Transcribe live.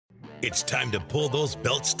It's time to pull those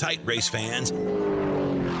belts tight, race fans.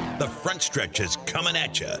 The front stretch is coming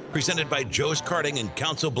at you, presented by Joe's Karting in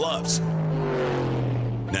Council Bluffs.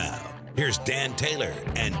 Now, here's Dan Taylor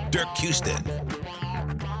and Dirk Houston.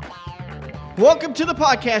 Welcome to the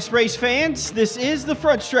podcast, race fans. This is the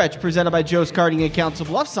front stretch presented by Joe's Karting in Council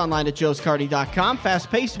Bluffs, online at joeskarting.com.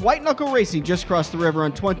 Fast-paced, white-knuckle racing just across the river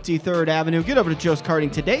on 23rd Avenue. Get over to Joe's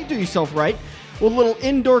Karting today. Do yourself right with a little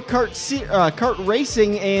indoor kart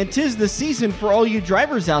racing, and 'tis the season for all you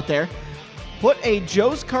drivers out there. Put a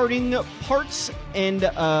Joe's Karting parts and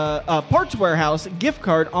parts warehouse gift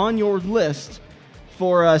card on your list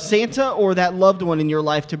for Santa or that loved one in your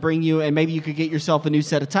life to bring you, and maybe you could get yourself a new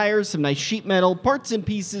set of tires, some nice sheet metal, parts and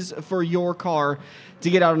pieces for your car to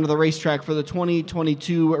get out onto the racetrack for the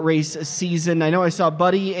 2022 race season. I know I saw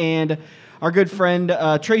Buddy and our good friend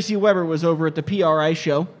Tracy Weber was over at the PRI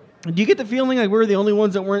show. Do you get the feeling like we were the only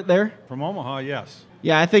ones that weren't there? From Omaha, yes.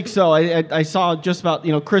 Yeah, I think so. I saw just about,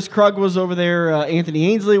 Chris Krug was over there.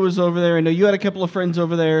 Anthony Ainsle was over there. I know you had a couple of friends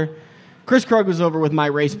over there. Chris Krug was over with my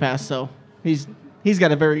race pass, so he's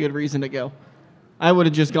got a very good reason to go. I would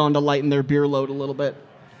have just gone to lighten their beer load a little bit.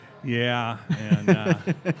 Yeah, and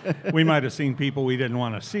we might have seen people we didn't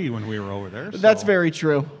want to see when we were over there. So. That's very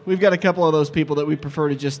true. We've got a couple of those people that we prefer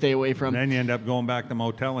to just stay away from. And then you end up going back to the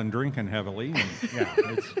motel and drinking heavily. And,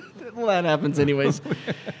 yeah, well, that happens anyways.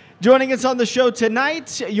 Joining us on the show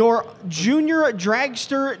tonight, your junior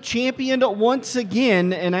dragster champion once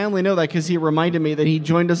again, and I only know that because he reminded me that he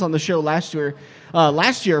joined us on the show last year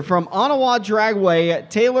from Onawa Dragway,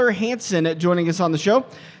 Taylor Hansen joining us on the show.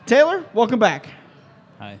 Taylor, welcome back.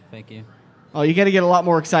 Hi, thank you. Oh, you got to get a lot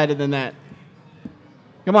more excited than that.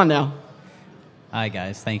 Come on now. Hi,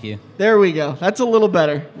 guys. Thank you. There we go. That's a little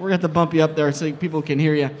better. We're going to have to bump you up there so people can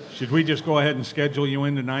hear you. Should we just go ahead and schedule you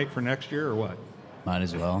in tonight for next year or what? Might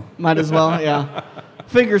as well. Might as well, yeah.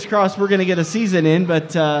 Fingers crossed we're going to get a season in,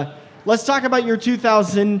 but let's talk about your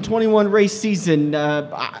 2021 race season.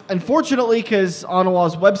 Unfortunately, because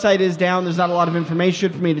Onawa's website is down, there's not a lot of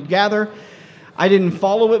information for me to gather. I didn't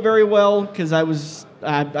follow it very well because I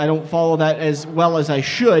don't follow that as well as I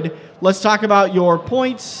should. Let's talk about your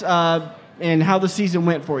points and how the season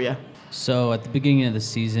went for you. So at the beginning of the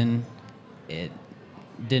season, it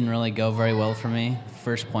didn't really go very well for me.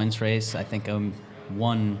 First points race, I think I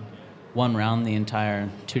won one round the entire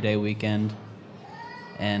 2-day weekend.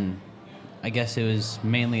 And I guess it was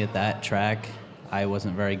mainly at that track. I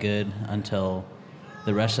wasn't very good until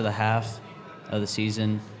the rest of the half of the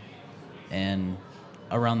season. And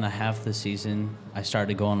around the half of the season, I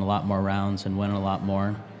started going a lot more rounds and winning a lot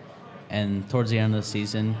more. And towards the end of the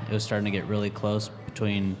season, it was starting to get really close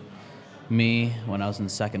between me when I was in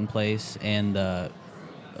second place and the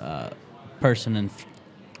person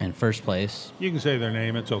in first place. You can say their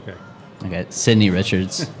name. It's okay. Okay, Sydney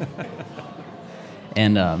Richards.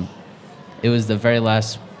 And it was the very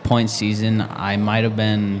last point season. I might have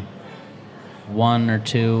been 1 or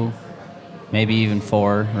 2, maybe even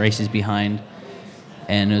 4 races behind.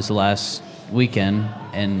 And it was the last weekend,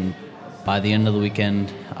 and by the end of the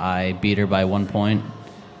weekend, I beat her by 1 point.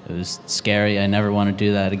 It was scary. I never want to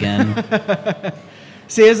do that again.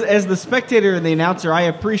 See, as the spectator and the announcer, I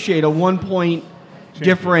appreciate a 1-point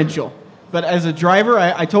differential. But as a driver,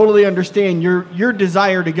 I totally understand your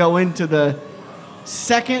desire to go into the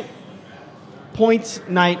second points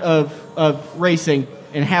night of racing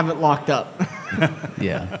and have it locked up.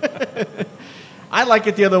 Yeah. I like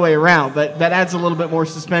it the other way around, but that adds a little bit more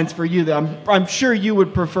suspense for you that I'm sure you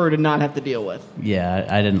would prefer to not have to deal with. Yeah,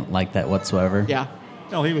 I didn't like that whatsoever. Yeah.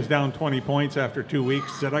 No, he was down 20 points after 2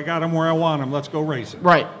 weeks. Said, I got him where I want him. Let's go racing.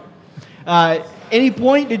 Right. Any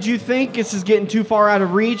point did you think this is getting too far out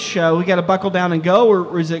of reach? We got to buckle down and go,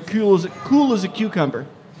 or is it cool as a cucumber?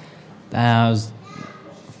 I was,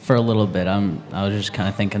 for a little bit, I was just kind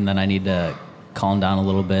of thinking that I need to calm down a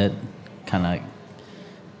little bit, kind of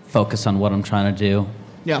focus on what I'm trying to do.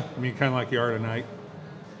 Yeah. I mean, kind of like you are tonight.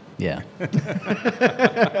 Yeah.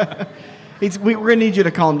 We're gonna need you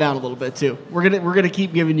to calm down a little bit too. We're gonna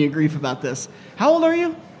keep giving you grief about this. How old are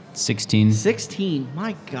you? 16. 16.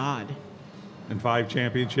 My God. And 5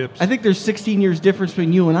 championships. I think there's 16 years difference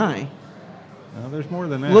between you and I. No, there's more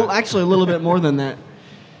than that. Actually, a little bit more than that.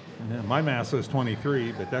 Yeah, my math says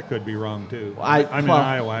 23, but that could be wrong too. I'm in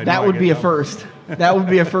Iowa. That would be a first. That would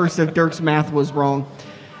be a first if Dirk's math was wrong.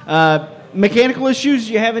 Mechanical issues,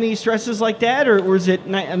 do you have any stresses like that, or was it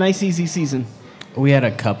a nice, easy season? We had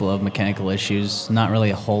a couple of mechanical issues, not really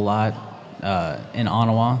a whole lot in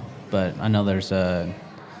Onawa, but I know there's a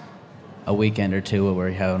weekend or two where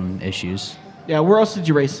we're having issues. Yeah, where else did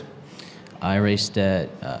you race? I raced at,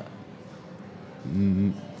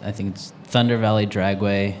 I think it's Thunder Valley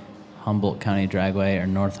Dragway, Humboldt County Dragway, or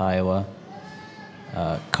North Iowa,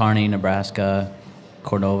 Kearney, Nebraska,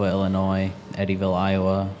 Cordova, Illinois, Eddyville,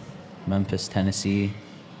 Iowa, Memphis, Tennessee,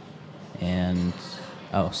 and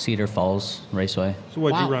Cedar Falls Raceway. So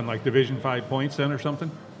what, Wow. you run like Division 5 points then or something?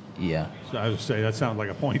 Yeah. So I would say that sounded like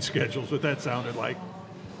a point schedule, is what that sounded like.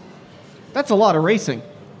 That's a lot of racing.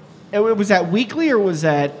 Was that weekly or was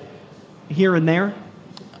that here and there?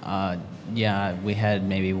 Yeah, we had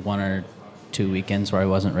maybe 1 or 2 weekends where I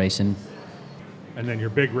wasn't racing. And then your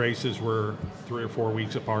big races were 3 or 4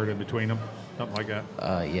 weeks apart in between them, something like that?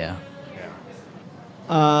 Yeah.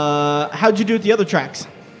 Yeah. How'd you do at the other tracks?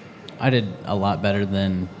 I did a lot better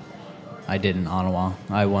than I did in Onawa.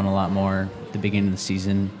 I won a lot more at the beginning of the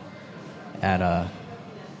season at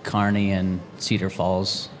Kearney and Cedar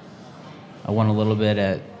Falls. I won a little bit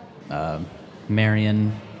at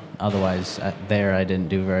Marion. Otherwise, there I didn't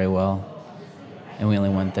do very well. And we only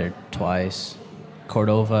went there twice.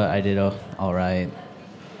 Cordova, I did all right.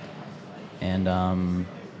 And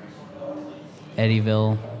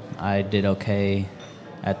Eddyville, I did okay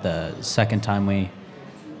at the second time we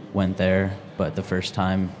went there. But the first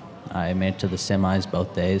time, I made it to the semis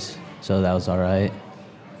both days. So that was all right.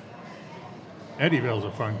 Eddyville's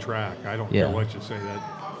a fun track. I don't Yeah. care what you say.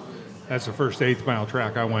 That's the first 8th mile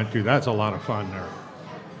track I went to. That's a lot of fun there.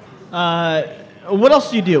 What else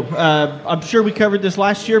do you do? I'm sure we covered this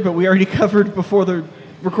last year, but we already covered before the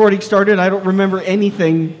recording started. I don't remember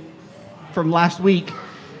anything from last week.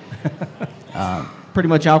 Pretty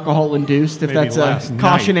much alcohol induced, if Maybe that's a last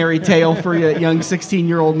cautionary tale for a young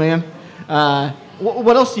 16-year-old man.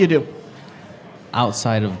 What else do you do?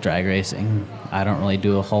 Outside of drag racing, I don't really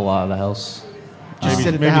do a whole lot else. Just sit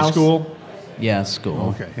at the maybe house? school? Yeah,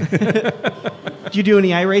 school. Okay. Do you do any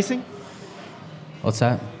iRacing? What's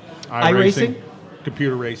that? iRacing?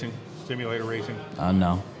 Computer racing, simulator racing.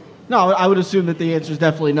 No. No, I would assume that the answer is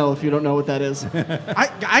definitely no if you don't know what that is.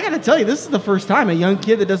 I got to tell you, this is the first time a young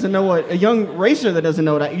kid that doesn't know what, a young racer that doesn't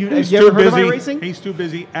know what, have you ever heard of iRacing? He's too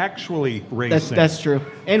busy actually racing. That's true.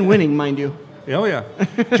 And winning, mind you. Oh, yeah.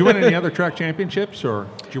 Did you win any other track championships, or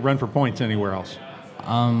did you run for points anywhere else?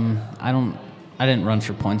 I didn't run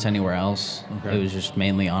for points anywhere else. Okay. It was just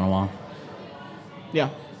mainly Onawa. Yeah.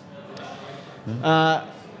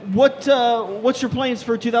 What's your plans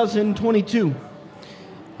for 2022?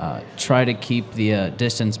 Try to keep the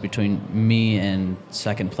distance between me and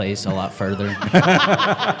second place a lot further.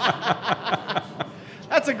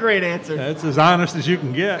 That's a great answer. That's as honest as you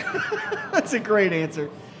can get. That's a great answer.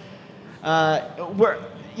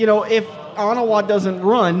 If Onawa doesn't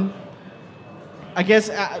run, I guess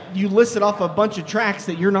you listed off a bunch of tracks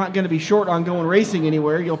that you're not going to be short on going racing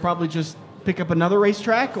anywhere. You'll probably just pick up another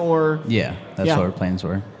racetrack, or Yeah, that's what our plans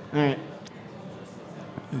were. All right.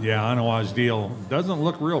 Yeah, Onawa's deal doesn't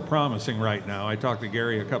look real promising right now. I talked to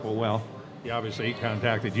Gary he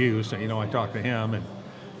contacted you, so I talked to him, and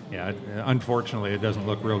yeah, unfortunately it doesn't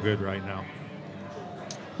look real good right now.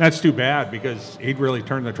 That's too bad, because he'd really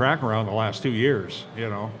turned the track around the last 2 years,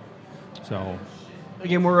 So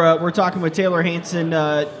Again, we're talking with Taylor Hansen,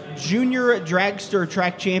 junior dragster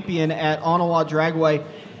track champion at Onawa Dragway.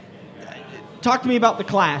 Talk to me about the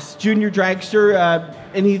class, junior dragster.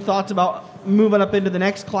 Any thoughts about moving up into the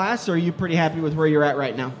next class, or are you pretty happy with where you're at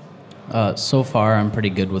right now? So far, I'm pretty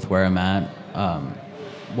good with where I'm at.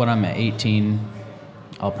 When I'm at 18,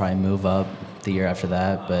 I'll probably move up the year after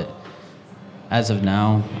that. But as of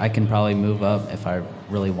now, I can probably move up if I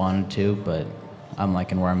really wanted to, but I'm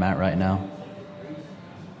liking where I'm at right now.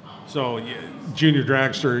 So, junior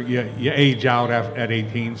dragster, you age out at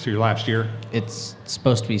 18, so your last year? It's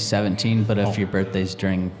supposed to be 17, but if your birthday's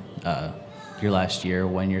during your last year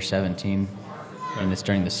when you're 17, and it's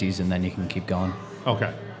during the season, then you can keep going.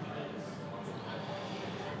 Okay.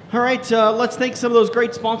 All right, let's thank some of those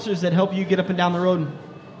great sponsors that help you get up and down the road.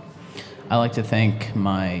 I'd like to thank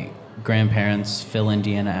my grandparents, Phil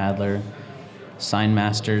Indiana Adler, Sign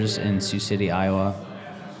Masters in Sioux City, Iowa,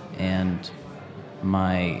 and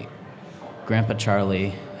my Grandpa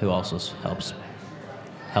Charlie, who also helps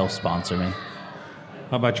sponsor me.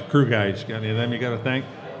 How about your crew guys? Got any of them you got to thank?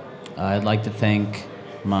 I'd like to thank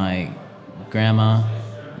my grandma,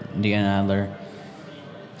 Indiana Adler,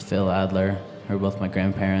 Phil Adler, who are both my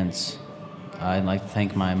grandparents. I'd like to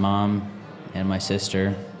thank my mom and my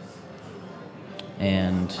sister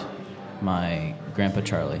and my Grandpa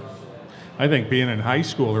Charlie. I think being in high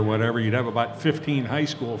school or whatever, you'd have about 15 high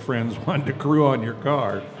school friends wanting to crew on your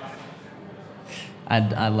car.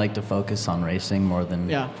 I'd like to focus on racing more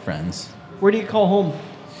than friends. Where do you call home?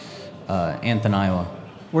 Anthony, Iowa.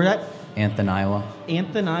 Where at? Anthony, Iowa.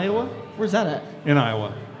 Anthony, Iowa? Where's that at? In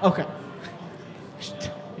Iowa. Okay.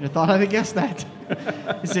 You'd have thought I'd have guessed that.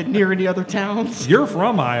 Is it near any other towns? You're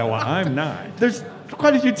from Iowa. I'm not. There's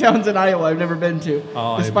quite a few towns in Iowa I've never been to,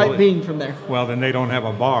 despite being from there. Well, then they don't have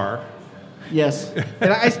a bar. Yes.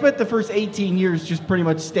 And I spent the first 18 years just pretty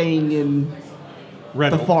much staying in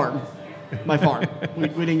the farm, my farm. We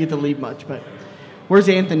didn't get to leave much, but where's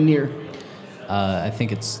Anthony near? I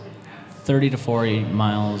think it's 30 to 40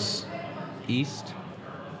 miles east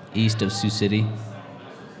of Sioux City.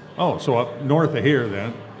 Oh, so up north of here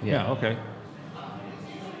then. Yeah. Okay.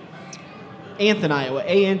 Anthon, Iowa.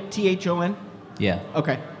 Anthon? Yeah.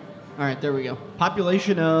 Okay. All right, there we go.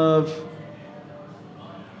 Population of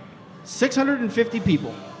 650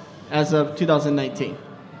 people as of 2019.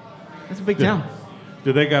 That's a big town.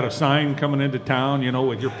 Do they got a sign coming into town,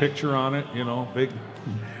 with your picture on it,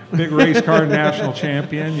 big race car national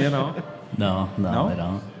champion, No, they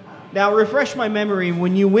don't. Now, refresh my memory.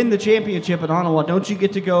 When you win the championship at Onawa, don't you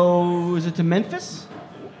get to go, is it to Memphis?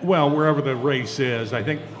 Well, wherever the race is. I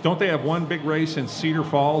think, don't they have one big race in Cedar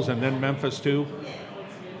Falls and then Memphis too?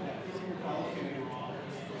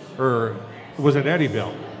 Or was it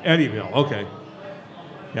Eddyville? Eddyville, okay.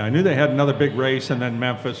 Yeah, I knew they had another big race and then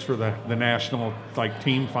Memphis for the national,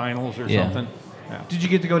 team finals or something. Yeah. Did you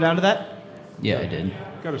get to go down to that? Yeah, I did.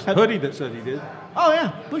 Got a hoodie that said he did. Oh,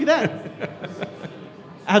 yeah. Look at that.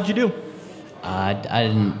 How'd you do? I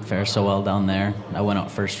didn't fare so well down there. I went out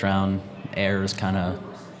first round. Air was kind of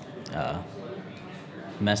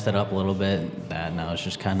messed it up a little bit. And I was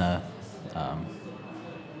just kind of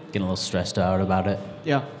getting a little stressed out about it.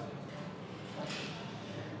 Yeah.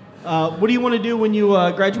 What do you want to do when you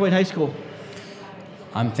graduate high school?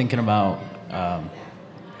 I'm thinking about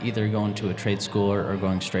either going to a trade school or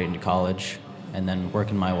going straight into college and then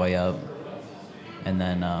working my way up. And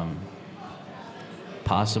then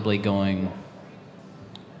possibly going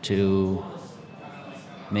to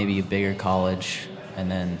maybe a bigger college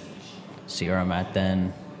and then see where I'm at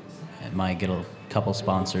then. I might get a couple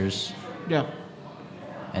sponsors. Yeah.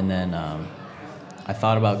 And then I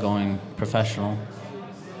thought about going professional,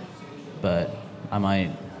 but I'm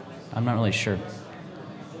not really sure.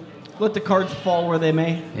 Let the cards fall where they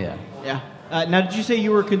may. Yeah. Yeah. Now, did you say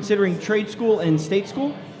you were considering trade school and state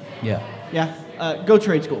school? Yeah. Yeah. Go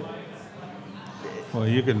trade school. Well,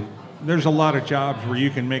 there's a lot of jobs where you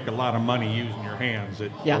can make a lot of money using your hands that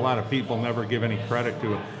a lot of people never give any credit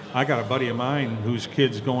to. I got a buddy of mine whose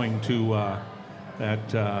kid's going to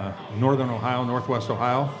Northern Ohio, Northwest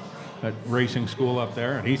Ohio, that racing school up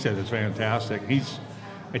there, and he said it's fantastic. He's,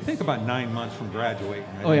 I think, about 9 months from graduating.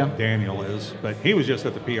 I think Daniel is, but he was just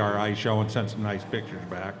at the PRI show and sent some nice pictures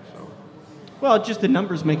back. So, well, just the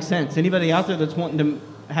numbers make sense. Anybody out there that's wanting to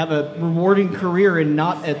have a rewarding career and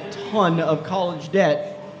not a ton of college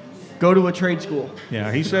debt, go to a trade school.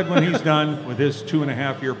 Yeah, he said when he's done with his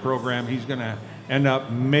 2.5-year program, he's going to end up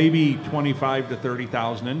maybe $25,000 to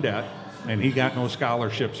 $30,000 in debt, and he got no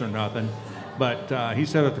scholarships or nothing. But he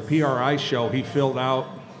said at the PRI show he filled out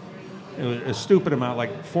a stupid amount,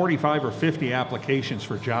 like 45 or 50 applications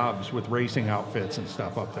for jobs with racing outfits and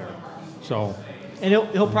stuff up there. So, and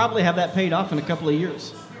he'll probably have that paid off in a couple of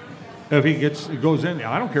years. If he goes in,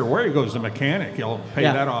 I don't care where he goes, the mechanic, he'll pay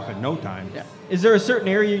that off in no time. Yeah. Is there a certain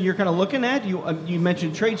area you're kind of looking at? You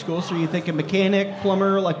mentioned trade school, so you thinking mechanic,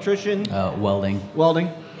 plumber, electrician? Welding.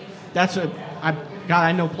 Welding.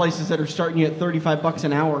 I know places that are starting you at $35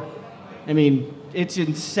 an hour. I mean, it's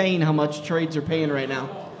insane how much trades are paying right now.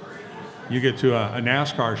 You get to a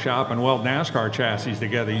NASCAR shop and weld NASCAR chassis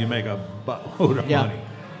together, you make a buttload of money.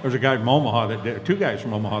 There's a guy from Omaha two guys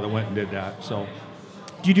from Omaha that went and did that. So,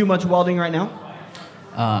 do you do much welding right now?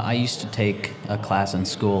 I used to take a class in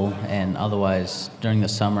school, and otherwise during the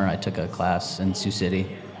summer I took a class in Sioux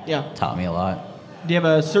City. Yeah. Taught me a lot. Do you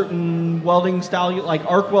have a certain welding style you like?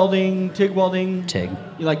 Arc welding, TIG welding? TIG.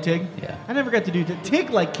 You like TIG? Yeah. I never got to do TIG.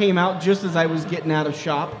 TIG came out just as I was getting out of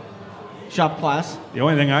shop class. The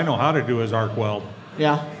only thing I know how to do is arc weld.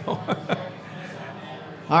 Yeah.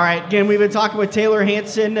 All right, again, we've been talking with Taylor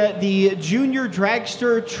Hansen, the junior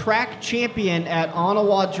dragster track champion at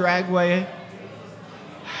Onawa Dragway.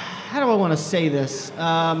 How do I want to say this?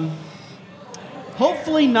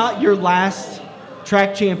 Hopefully not your last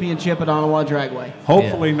track championship at Onawa Dragway.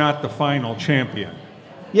 Hopefully not the final champion.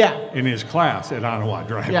 Yeah. In his class at Onawa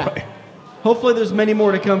Dragway. Yeah. Hopefully there's many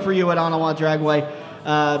more to come for you at Onawa Dragway.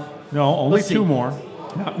 No, only two more.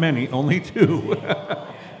 Not many, only two.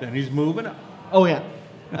 Then he's moving up. Oh, yeah.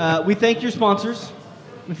 We thank your sponsors.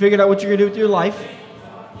 We figured out what you're going to do with your life.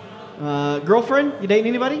 Girlfriend? You dating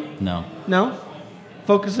anybody? No. No?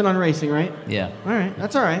 Focusing on racing, right? Yeah. All right.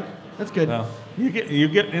 That's all right. That's good. Well, you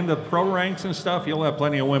get into pro ranks and stuff, you'll have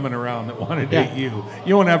plenty of women around that want to date you.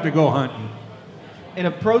 You won't have to go hunting. And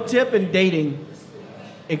a pro tip in dating,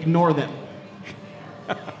 ignore them.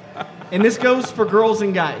 And this goes for girls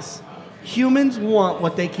and guys. Humans want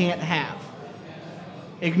what they can't have.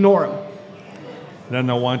 Ignore them. Then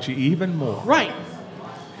they'll want you even more. Right.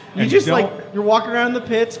 You And just don't- you're walking around in the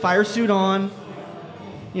pits, fire suit on,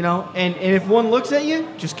 and if one looks at you,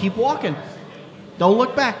 just keep walking. Don't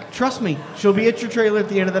look back. Trust me. She'll be at your trailer at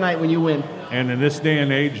the end of the night when you win. And in this day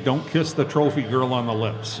and age, don't kiss the trophy girl on the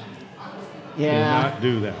lips. Yeah. Do not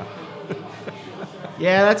do that.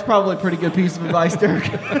 Yeah, that's probably a pretty good piece of advice, Dirk.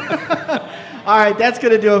 All right, that's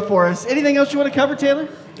going to do it for us. Anything else you want to cover, Taylor?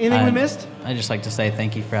 Anything we missed? I'd just like to say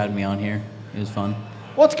thank you for having me on here. It was fun.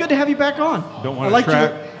 Well, it's good to have you back on. Don't want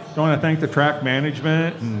to thank the track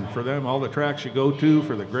management and for them, all the tracks you go to,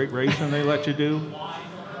 for the great racing they let you do.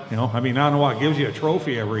 Onawa gives you a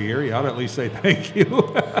trophy every year. You ought to at least say thank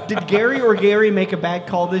you. Did Gary make a bad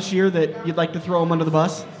call this year that you'd like to throw him under the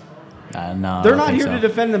bus? No. They're not here to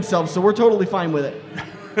defend themselves, so we're totally fine with it.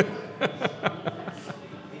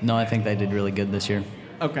 No, I think they did really good this year.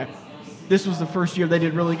 Okay. This was the first year they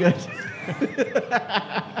did really good.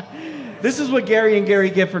 This is what Gary and Gary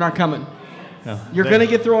get for not coming. Yeah, You're going to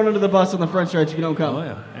get thrown under the bus on the front stretch if you don't come. Oh,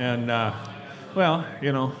 yeah. And,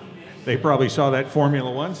 they probably saw that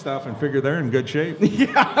Formula One stuff and figured they're in good shape.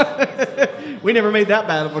 We never made that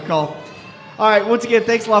bad of a call. All right, once again,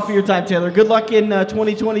 thanks a lot for your time, Taylor. Good luck in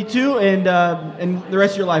 2022 and the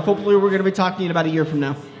rest of your life. Hopefully we're going to be talking to you in about a year from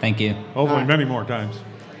now. Thank you. Hopefully many more times.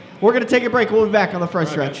 We're going to take a break. We'll be back on the front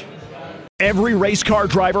stretch. Every race car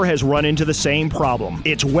driver has run into the same problem.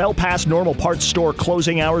 It's well past normal parts store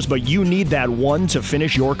closing hours, but you need that one to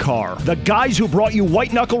finish your car. The guys who brought you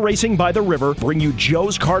White Knuckle Racing by the River bring you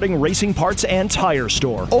Joe's Karting Racing Parts and Tire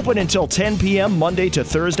Store. Open until 10 p.m. Monday to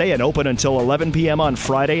Thursday and open until 11 p.m. on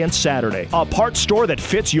Friday and Saturday. A parts store that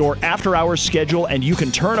fits your after-hours schedule, and you can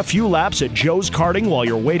turn a few laps at Joe's Karting while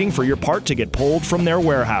you're waiting for your part to get pulled from their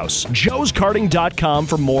warehouse. joeskarting.com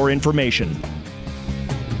for more information.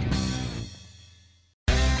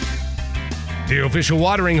 The official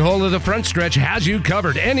watering hole of the front stretch has you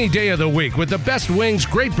covered any day of the week with the best wings,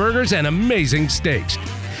 great burgers, and amazing steaks.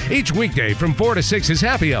 Each weekday from 4 to 6 is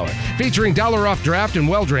happy hour, featuring $1 off draft and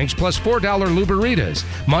well drinks plus $4 Luberitas.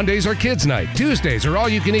 Mondays are kids' night. Tuesdays are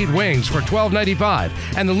all-you-can-eat wings for $12.95,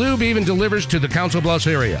 and the lube even delivers to the Council Bluffs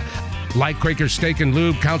area. Like Quaker Steak and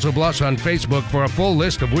Lube Council Bluffs on Facebook for a full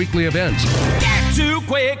list of weekly events. Get to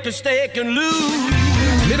Quaker Steak and Lube.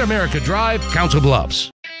 Mid-America Drive, Council Bluffs.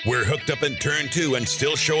 We're hooked up in turn 2 and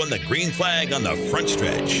still showing the green flag on the front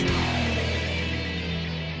stretch.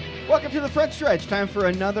 Welcome to the front stretch. Time for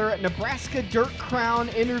another Nebraska Dirt Crown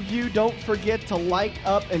interview. Don't forget to like,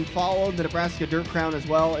 up, and follow the Nebraska Dirt Crown as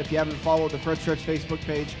well if you haven't followed the Front Stretch Facebook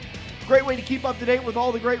page. Great way to keep up to date with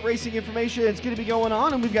all the great racing information that's going to be going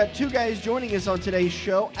on. And we've got two guys joining us on today's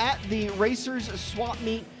show at the Racers Swap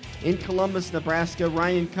Meet in Columbus, Nebraska.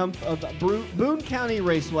 Ryan Kumpf of Boone County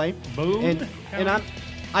Raceway. And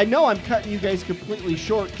I know I'm cutting you guys completely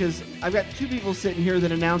short because I've got two people sitting here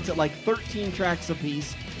that announce at like 13 tracks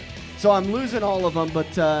apiece. So I'm losing all of them,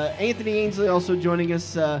 but Anthony Ainsle also joining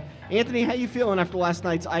us. Anthony, how you feeling after last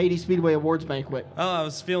night's I-80 Speedway Awards banquet? Oh, I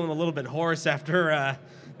was feeling a little bit hoarse after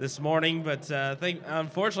this morning, but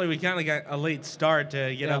unfortunately we kind of got a late start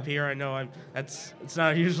to get up here. I know it's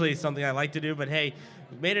not usually something I like to do, but hey,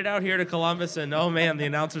 we made it out here to Columbus, and oh man, the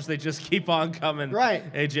announcers, they just keep on coming. Right.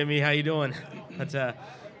 Hey Jimmy, how you doing?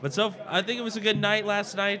 But so I think it was a good night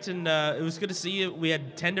last night, and it was good to see you. We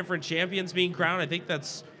had 10 different champions being crowned. I think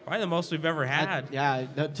that's probably the most we've ever had.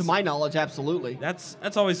 To my knowledge, absolutely.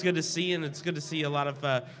 That's always good to see, and it's good to see a lot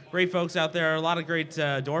of great folks out there. A lot of great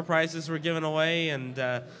door prizes were given away, and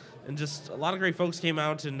just a lot of great folks came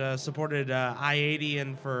out and supported I-80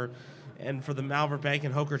 and for the Malvern Bank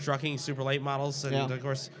and Hoker Trucking super late models, and of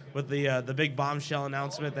course with the big bombshell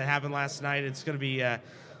announcement that happened last night, it's going to be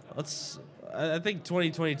I think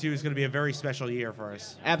 2022 is going to be a very special year for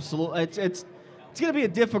us. Absolutely. It's going to be a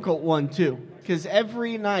difficult one, too, because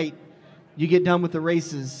every night you get done with the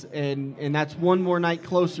races, and that's one more night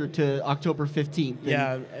closer to October 15th.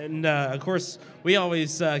 And of course, we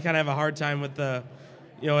always kind of have a hard time with at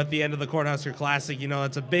the end of the Cornhusker Classic,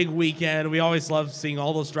 it's a big weekend. We always love seeing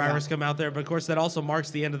all those drivers come out there, but of course that also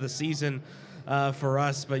marks the end of the season for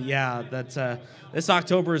us. But this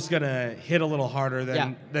October is going to hit a little harder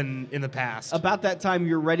than in the past. About that time,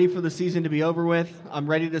 you're ready for the season to be over with. I'm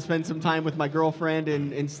ready to spend some time with my girlfriend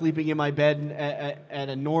and sleeping in my bed at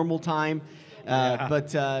a normal time.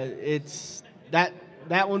 But it's that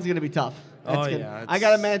one's going to be tough. I got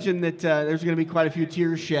to imagine that there's going to be quite a few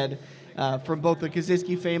tears shed from both the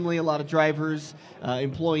Kaziski family, a lot of drivers,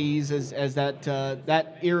 employees, as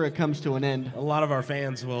that era comes to an end. A lot of our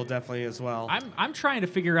fans will definitely as well. I'm trying to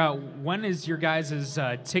figure out when is your guys'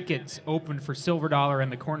 tickets open for Silver Dollar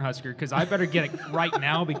and the Cornhusker, because I better get it right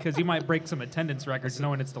now because you might break some attendance records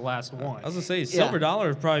knowing it's the last one. I was going to say, Silver Dollar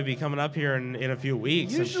will probably be coming up here in a few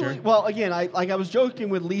weeks, Usually, I'm sure. well, again, I was joking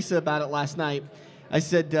with Lisa about it last night. I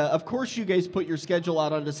said, of course you guys put your schedule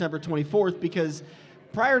out on December 24th because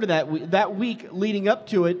prior to that week leading up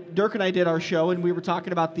to it, Dirk and I did our show, and we were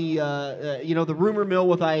talking about the the rumor mill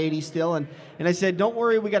with I-80 still, and I said, don't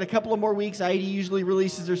worry, we got a couple of more weeks. I-80 usually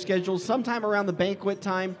releases their schedule sometime around the banquet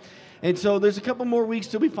time, and so there's a couple more weeks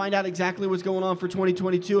till we find out exactly what's going on for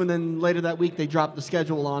 2022, and then later that week they dropped the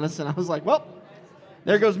schedule on us, and I was like, well,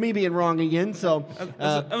 there goes me being wrong again. So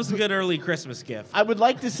that was a good early Christmas gift. I would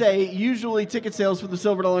like to say usually ticket sales for the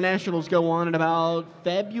Silver Dollar Nationals go on in about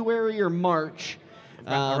February or March.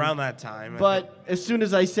 Around that time. But as soon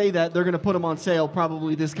as I say that, they're going to put them on sale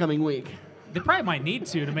probably this coming week. They probably might need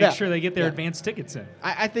to make sure they get their advanced tickets in.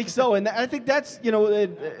 I think so. And I think that's,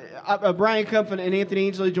 Brian Kumpf and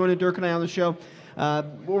Anthony Ainsle joining Dirk and I on the show.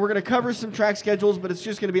 We're going to cover some track schedules, but it's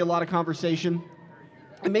just going to be a lot of conversation.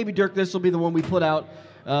 And maybe, Dirk, this will be the one we put out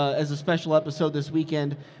as a special episode this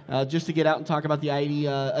weekend, just to get out and talk about the ID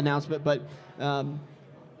announcement. But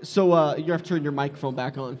so you have to turn your microphone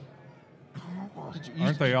back on.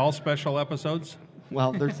 Aren't they all special episodes?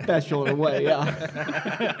 Well, they're special in a way,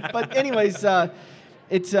 yeah. But anyways,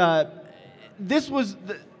 this was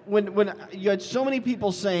when you had so many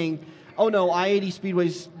people saying, oh no, I-80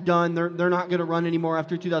 Speedway's done. They're not going to run anymore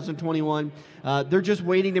after 2021. They're just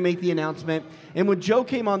waiting to make the announcement. And when Joe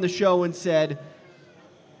came on the show and said,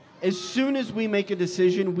 as soon as we make a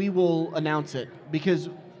decision, we will announce it. Because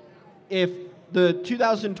if the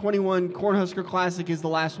 2021 Cornhusker Classic is the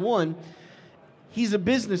last one, he's a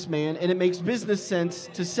businessman, and it makes business sense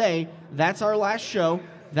to say, that's our last show.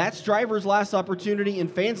 That's drivers' last opportunity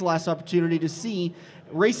and fans' last opportunity to see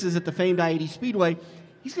races at the famed I-80 Speedway.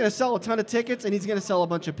 He's going to sell a ton of tickets, and he's going to sell a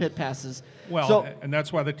bunch of pit passes. Well, and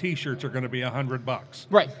that's why the T-shirts are going to be $100.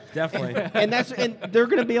 Right. Definitely. and they're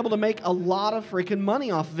going to be able to make a lot of freaking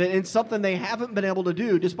money off of it, and something they haven't been able to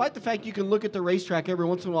do, despite the fact you can look at the racetrack every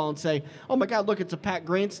once in a while and say, oh, my God, look, it's a packed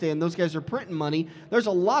grandstand. Those guys are printing money. There's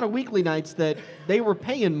a lot of weekly nights that they were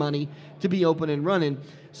paying money to be open and running.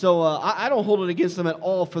 So I don't hold it against them at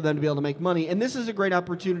all for them to be able to make money. And this is a great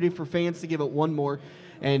opportunity for fans to give it one more.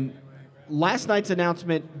 And last night's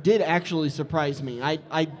announcement did actually surprise me.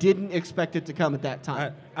 I didn't expect it to come at that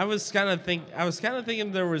time. I was kind of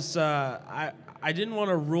thinking there was. I didn't want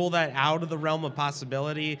to rule that out of the realm of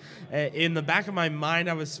possibility. In the back of my mind,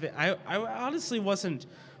 I honestly wasn't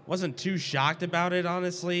too shocked about it.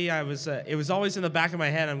 Honestly, it was always in the back of my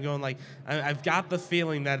head. I'm going like, I've got the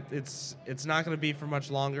feeling that it's not going to be for much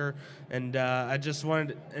longer. And I just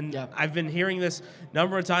wanted, and I've been hearing this a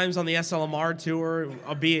number of times on the SLMR tour,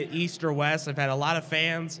 be it East or West. I've had a lot of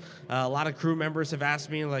fans, a lot of crew members have asked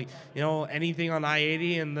me, like, anything on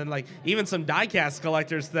I-80, and then like even some diecast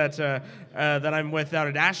collectors that I'm with out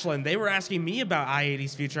at Ashland, they were asking me about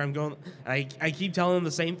I-80's future. I'm going, I keep telling them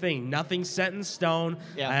the same thing. Nothing's set in stone.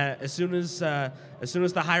 Yeah. As soon as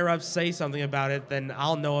the higher ups say something about it, then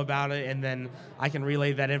I'll know about it, and then I can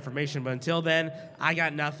relay that information. But until then, I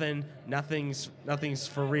got nothing. Nothing's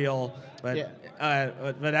for real. But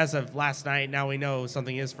but as of last night, now we know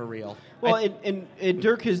something is for real. Well, and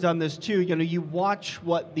Dirk has done this too. You watch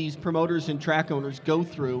what these promoters and track owners go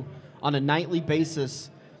through on a nightly basis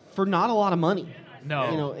for not a lot of money.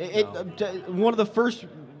 No. One of the first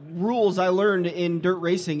rules I learned in dirt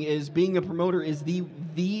racing is being a promoter is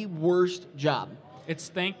the worst job.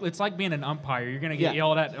 It's like being an umpire. You're going to get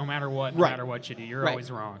yelled at no matter what, no matter what you do. You're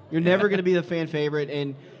always wrong. You're never going to be the fan favorite.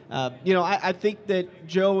 And, I think that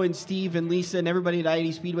Joe and Steve and Lisa and everybody at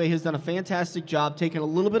I-80 Speedway has done a fantastic job taking a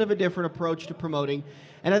little bit of a different approach to promoting.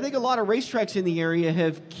 And I think a lot of racetracks in the area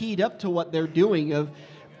have keyed up to what they're doing.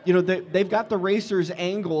 They've got the racers'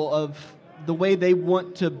 angle of the way they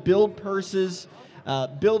want to build purses,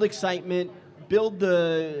 build excitement,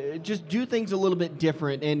 just do things a little bit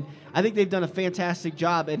different. And I think they've done a fantastic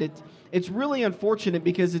job. And it's really unfortunate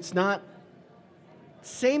because it's not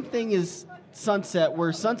same thing as Sunset,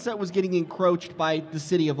 where Sunset was getting encroached by the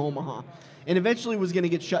city of Omaha and eventually was going to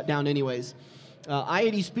get shut down anyways.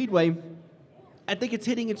 I-80 Speedway, I think it's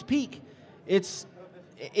hitting its peak. The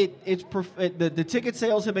ticket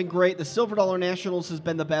sales have been great. The Silver Dollar Nationals has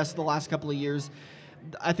been the best the last couple of years.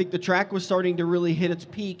 I think the track was starting to really hit its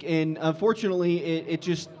peak, and unfortunately,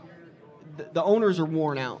 the owners are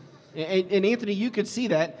worn out. And Anthony, you could see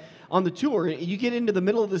that on the tour. You get into the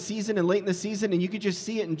middle of the season and late in the season, and you could just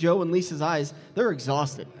see it in Joe and Lisa's eyes. They're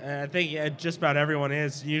exhausted. I think just about everyone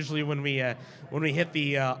is. Usually when we hit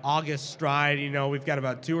the August stride, we've got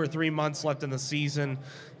about 2 or 3 months left in the season,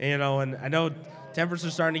 and I know temperatures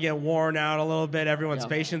are starting to get worn out a little bit. Everyone's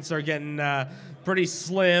patience are getting pretty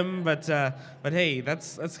slim, but hey,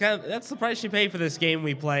 that's the price you pay for this game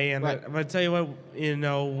we play. And I'm gonna tell you what,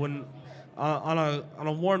 when on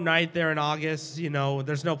a warm night there in August,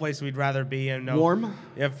 there's no place we'd rather be. And warm?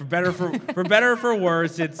 Yeah, for better or for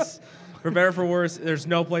worse, it's for better or for worse. There's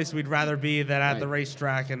no place we'd rather be than at the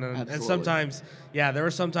racetrack. And sometimes, there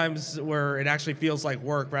are some times where it actually feels like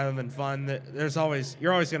work rather than fun. You're always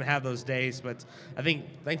going to have those days, but I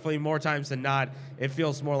think thankfully more times than not, it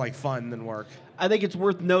feels more like fun than work. I think it's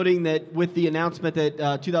worth noting that with the announcement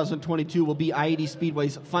that 2022 will be I-80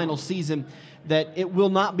 Speedway's final season, that it will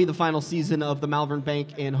not be the final season of the Malvern Bank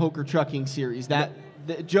and Hoker Trucking Series.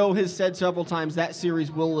 Joe has said several times that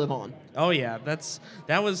series will live on. Oh yeah,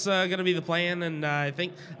 that was going to be the plan, and I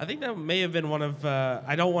think that may have been one of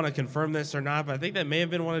I don't want to confirm this or not, but I think that may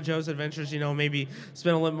have been one of Joe's adventures. Maybe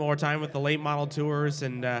spend a little more time with the late model tours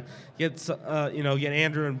and get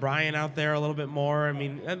Andrew and Brian out there a little bit more. I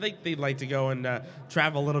mean, I think they'd like to go and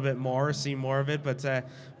travel a little bit more, see more of it, but.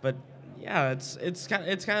 Yeah, it's kind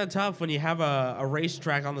of tough when you have a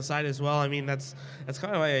racetrack on the side as well. I mean, that's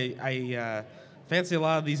kind of why I fancy a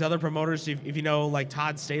lot of these other promoters. If you know, like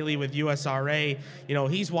Todd Staley with USRA,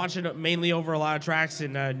 he's watching mainly over a lot of tracks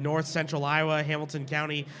in north central Iowa, Hamilton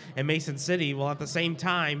County, and Mason City. Well, at the same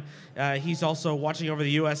time, he's also watching over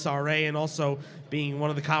the USRA and also being one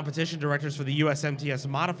of the competition directors for the USMTS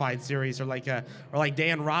Modified Series, or like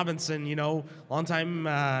Dan Robinson, longtime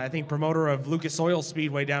I think promoter of Lucas Oil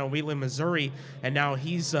Speedway down in Wheatland, Missouri, and now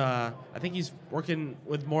he's I think he's working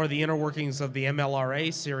with more of the inner workings of the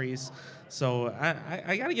MLRA series. So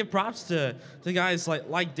I got to give props to guys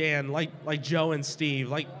like Dan, like Joe and Steve,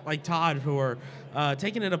 like Todd, who are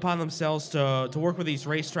taking it upon themselves to work with these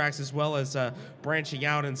racetracks as well as branching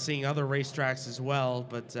out and seeing other racetracks as well.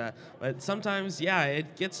 But sometimes,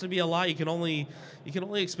 it gets to be a lot. You can only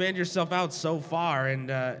expand yourself out so far, and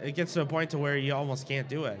it gets to a point to where you almost can't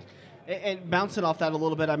do it. And bouncing off that a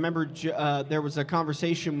little bit, I remember there was a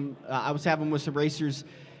conversation I was having with some racers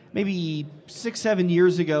maybe 6-7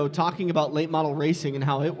 years ago, talking about late model racing and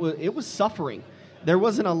how it was suffering. There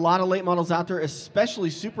wasn't a lot of late models out there, especially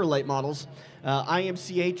super late models.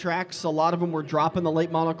 IMCA tracks, a lot of them were dropping the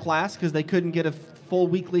late model class because they couldn't get a full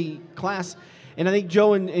weekly class. And I think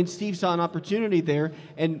Joe and Steve saw an opportunity there.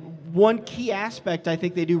 And one key aspect I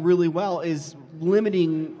think they do really well is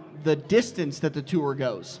limiting the distance that the tour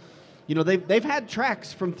goes. They've had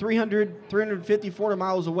tracks from 300, 350, 400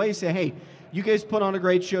 miles away say, hey, you guys put on a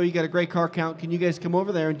great show. You got a great car count. Can you guys come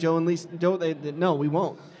over there? And Joe and Lisa, no, we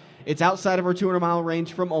won't. It's outside of our 200-mile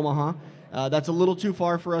range from Omaha. That's a little too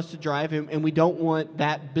far for us to drive, and we don't want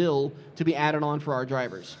that bill to be added on for our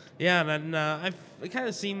drivers. Yeah, and I've kind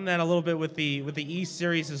of seen that a little bit with the East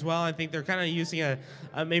Series as well. I think they're kind of using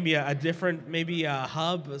maybe a different, maybe a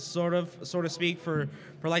hub, sort of speak for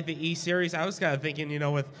like the East Series. I was kind of thinking,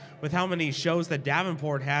 with how many shows that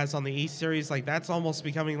Davenport has on the East Series, like that's almost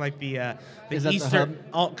becoming like the Eastern,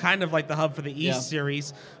 kind of like the hub for the East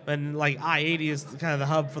Series, and like I-80 is kind of the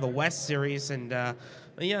hub for the West Series, and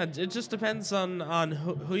it just depends on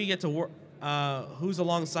who you get to work. Who's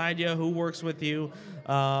alongside you, who works with you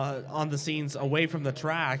on the scenes away from the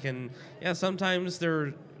track, and sometimes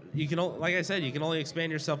you can, like I said, you can only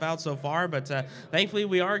expand yourself out so far. But thankfully,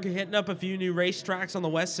 we are hitting up a few new racetracks on the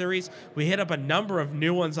West Series. We hit up a number of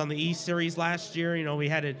new ones on the East Series last year. We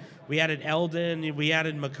added Eldon, we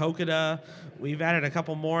added Makokada, we've added a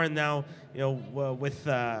couple more, and now with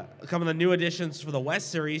a couple of the new additions for the West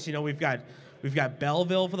Series, we've got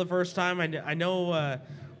Belleville for the first time. I know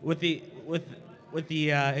with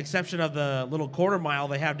the exception of the little quarter mile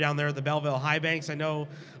they have down there at the Belleville High Banks, I know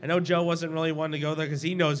Joe wasn't really one to go there because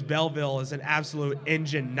he knows Belleville is an absolute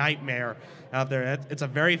engine nightmare out there. It's a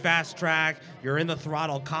very fast track. You're in the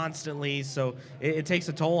throttle constantly, so it takes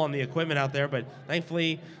a toll on the equipment out there. But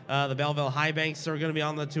thankfully, the Belleville High Banks are going to be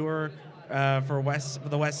on the tour for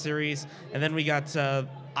the West Series, and then we got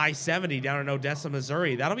I-70 down in Odessa,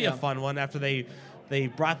 Missouri. That'll be a fun one after they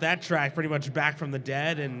brought that track pretty much back from the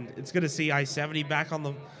dead, and it's good to see I-70 back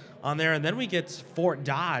on there. And then we get Fort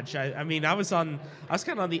Dodge. I was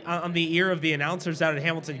kind of on the ear of the announcers out at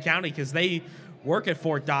Hamilton County because they work at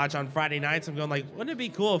Fort Dodge on Friday nights. I'm going like, wouldn't it be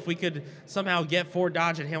cool if we could somehow get Fort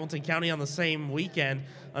Dodge and Hamilton County on the same weekend?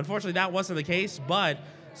 Unfortunately, that wasn't the case, but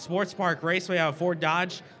Sports Park Raceway out of Ford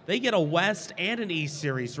Dodge, they get a West and an East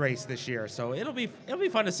Series race this year. So it'll be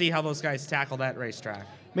fun to see how those guys tackle that racetrack.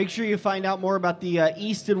 Make sure you find out more about the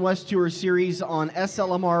East and West Tour Series on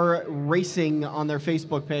SLMR Racing on their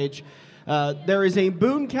Facebook page. There is a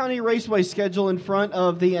Boone County Raceway schedule in front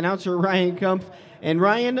of the announcer Ryan Kumpf. And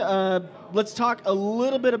Ryan, let's talk a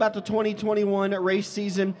little bit about the 2021 race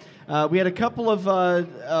season. We had a couple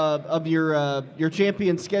of your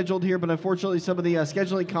champions scheduled here, but unfortunately some of the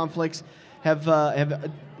scheduling conflicts have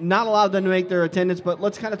not allowed them to make their attendance. But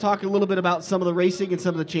let's kind of talk a little bit about some of the racing and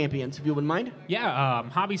some of the champions, if you wouldn't mind. Yeah,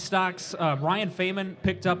 Hobby Stocks. Ryan Feynman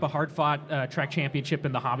picked up a hard-fought track championship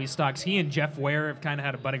in the Hobby Stocks. He and Jeff Ware have kind of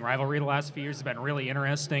had a budding rivalry the last few years. It's been really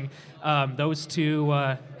interesting. Those two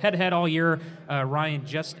head-to-head all year. Ryan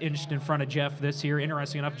just inched in front of Jeff this year.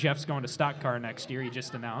 Interesting enough, Jeff's going to stock car next year. He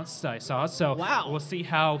just announced, I saw. So wow. We'll see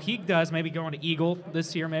how he does. Maybe going to Eagle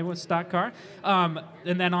this year, maybe with stock car. And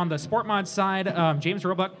then on the Sport Mod side, James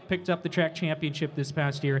Roebuck picked up the track championship this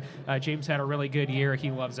past year. James had a really good year. He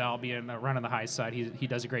loves Albion, running the high side. He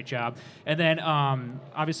does a great job. And then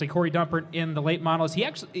obviously Corey Dumpert in the late models.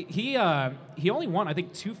 He only won, I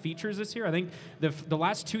think, 2 features this year. I think the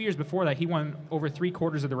last 2 years before that he won over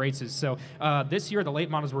 3/4 of the races. So this year the late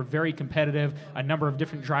models were very competitive. A number of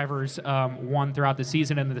different drivers won throughout the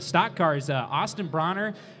season. And the stock cars, Austin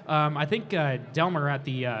Bronner, I think Delmer at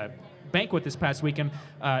the banquet this past weekend.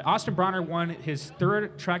 Austin Bronner won his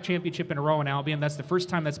 3rd track championship in a row in Albion. That's the first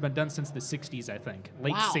time that's been done since the 60s, I think.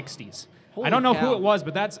 Late 60s. Holy I don't know cow. who it was,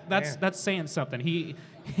 but that's saying something.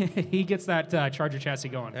 He gets that Charger chassis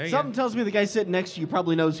going. Something tells me the guy sitting next to you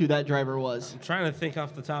probably knows who that driver was. I'm trying to think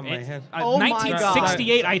off the top of my head. Oh my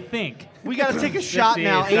 1968, I think. We got to take a shot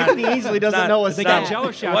now. Anthony Ainsle doesn't know us. They got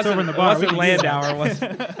jello shots over in the bar. It wasn't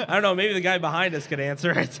Landauer. I don't know. Maybe the guy behind us could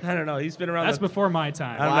answer it. I don't know. He's been around. That's before my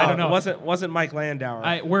time. I don't know. It wasn't Mike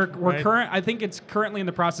Landauer. We're right? current. I think it's currently in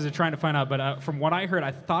the process of trying to find out. But from what I heard,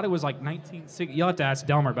 I thought it was like 1960. You'll have to ask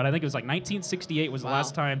Delmer, but I think it was like 1968 was the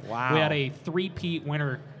last time we had a 3-peat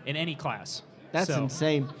winner in any class. That's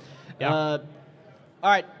insane. Yeah. All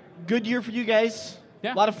right. Good year for you guys.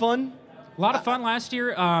 Yeah. A lot of fun. A lot of fun last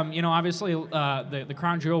year. Obviously, the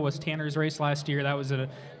crown jewel was Tanner's race last year. That was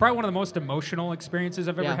probably one of the most emotional experiences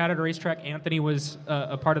I've ever had at a racetrack. Anthony was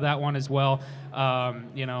a part of that one as well.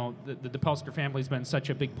 The Pelster family's been such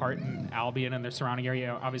a big part in Albion and their surrounding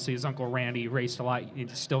area. Obviously, his uncle Randy raced a lot.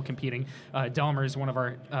 He's still competing. Delmer is one of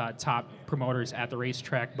our top promoters at the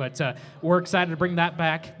racetrack. But we're excited to bring that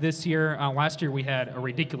back this year. Last year, we had a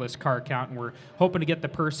ridiculous car count, and we're hoping to get the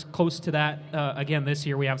purse close to that again this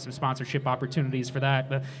year. We have some sponsorship opportunities for that.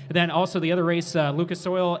 But then also the other race, Lucas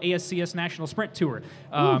Oil ASCS National Sprint Tour.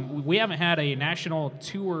 We haven't had a national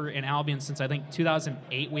tour in Albion since I think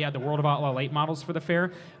 2008. We had the World of Outlaw late models for the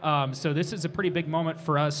fair. So this is a pretty big moment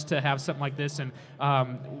for us to have something like this. And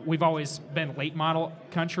we've always been late model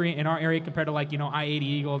country in our area compared to I-80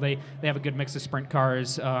 Eagle. They have a good mix of sprint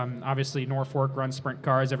cars. Obviously Norfolk runs sprint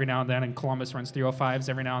cars every now and then, and Columbus runs 305s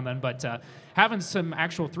every now and then. But having some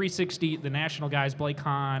actual 360, the national guys, Blake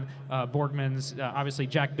Hahn, Borgmans, obviously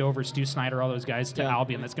Jack Dover, Stu Snyder, all those guys to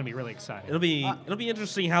Albion. That's going to be really exciting. It'll be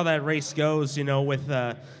interesting how that race goes. With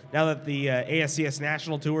now that the ASCS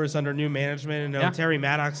National Tour is under new management, and Terry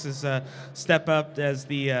Maddox has stepped up as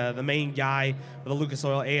the main guy for the Lucas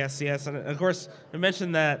Oil ASCS, and of course I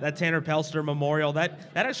mentioned that Tanner Pelster Memorial. That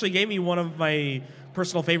actually gave me one of my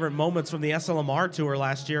personal favorite moments from the SLMR Tour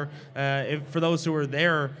last year. For those who were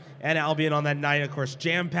there at Albion on that night, of course,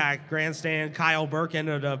 jam-packed grandstand. Kyle Burke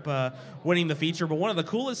ended up winning the feature. But one of the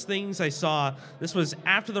coolest things I saw, this was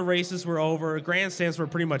after the races were over. Grandstands were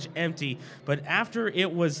pretty much empty. But after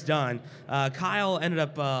it was done, Kyle ended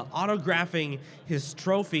up autographing his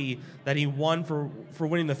trophy that he won for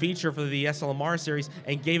winning the feature for the SLMR series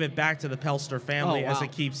and gave it back to the Pelster family as a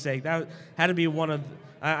keepsake. That had to be one of...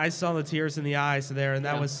 I saw the tears in the eyes there, and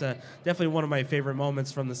that was definitely one of my favorite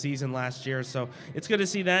moments from the season last year. So it's good to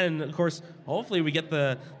see that, and of course, hopefully we get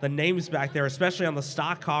the names back there, especially on the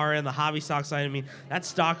stock car and the hobby stock side. I mean, that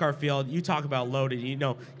stock car field, you talk about loaded.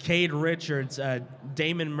 Cade Richards,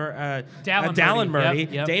 Dallin Murray.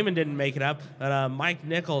 Yep. Damon didn't make it up. Mike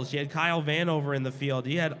Nichols. You had Kyle Vanover in the field.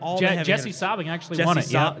 You had all the heavy Jesse hitters. Sobbing actually won it.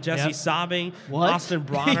 Jesse Sobbing. Austin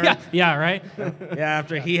Bronner. yeah, right.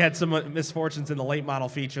 After he had some misfortunes in the late model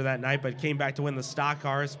feature that night, but came back to win the stock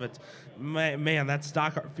cars. But man, that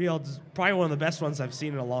stock car field is probably one of the best ones I've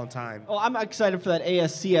seen in a long time. Oh, I'm excited for that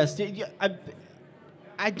ASCS.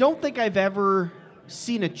 I don't think I've ever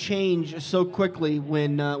seen a change so quickly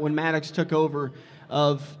when Maddox took over,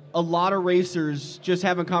 of a lot of racers just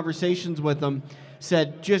having conversations with them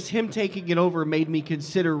said just him taking it over made me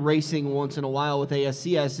consider racing once in a while with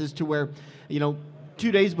ASCS, as to where,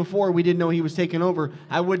 2 days before we didn't know he was taking over,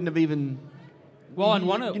 I wouldn't have even. Well,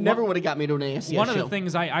 and never would have got me to an ASCS One of show. the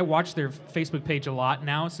things I watch their Facebook page a lot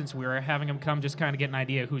now, since we were having them come, just kind of get an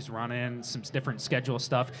idea who's running, some different schedule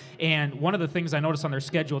stuff. And one of the things I noticed on their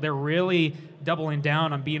schedule, they're really doubling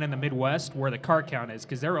down on being in the Midwest where the car count is,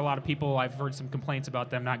 because there are a lot of people, I've heard some complaints about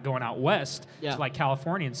them not going out west to like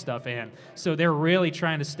California and stuff. And so they're really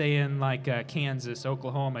trying to stay in like Kansas,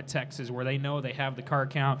 Oklahoma, Texas, where they know they have the car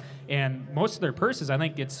count. And most of their purses, I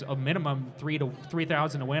think it's a minimum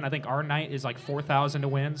 $3,000 to win. I think our night is like $4,000 to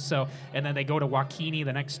win. So, and then they go to Waukene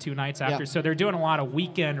the next 2 nights after. So they're doing a lot of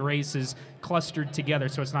weekend races clustered together,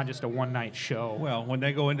 so it's not just a one-night show. Well, when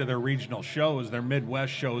they go into their regional shows, their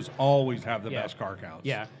Midwest shows always have the best car counts.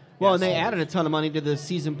 Yeah. Well, and they added a ton of money to the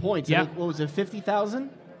season points. Yeah. What was it, $50,000?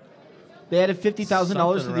 They added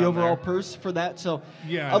 $50,000 to the overall purse for that. So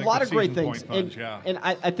yeah, a lot of great things. Funds, and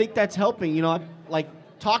I think that's helping. Like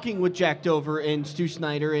talking with Jack Dover and Stu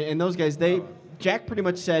Snyder and those guys, Jack pretty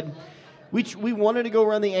much said, we wanted to go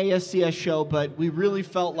around the ASCS show, but we really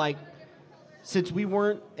felt like since we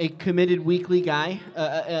weren't a committed weekly guy,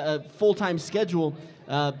 a full-time schedule,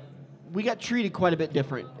 we got treated quite a bit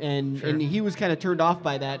different. And he was kind of turned off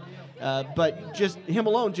by that. But just him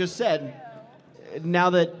alone just said, now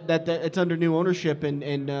that it's under new ownership and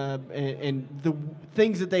the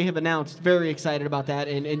things that they have announced, very excited about that.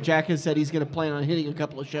 And Jack has said he's going to plan on hitting a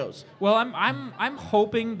couple of shows. Well, I'm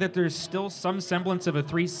hoping that there's still some semblance of a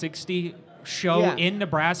 360 show in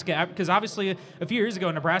Nebraska, because obviously a few years ago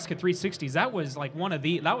Nebraska 360s, that was like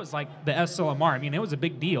that was like the SLMR. I mean, it was a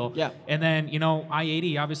big deal. Yeah. And then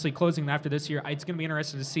I-80 obviously closing after this year. It's going to be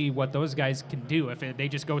interesting to see what those guys can do if they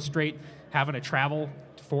just go straight having to travel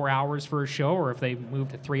 4 hours for a show, or if they move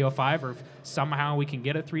to 305, or if somehow we can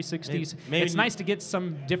get a 360s. Maybe it's nice to get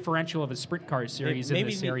some differential of a sprint car series in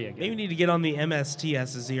this area again. Maybe we need to get on the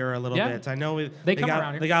MSTS's ear a little bit. I know they come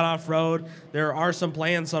around here. They got off road. There are some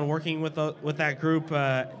plans on working with that group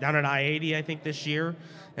down at I-80, I think, this year.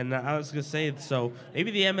 And I was going to say, so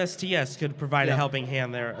maybe the MSTS could provide a helping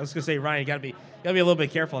hand there. I was going to say, Ryan, you got to be a little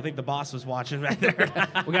bit careful. I think the boss was watching back there.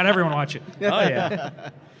 We got everyone watching. Oh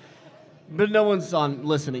yeah. But no one's on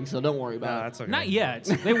listening, so don't worry about it. That's okay. Not yet.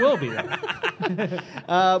 They will be there.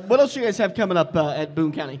 What else do you guys have coming up at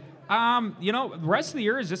Boone County? The rest of the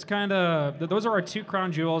year is just kind of, those are our 2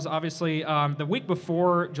 crown jewels. Obviously, the week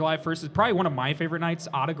before July 1st is probably one of my favorite nights,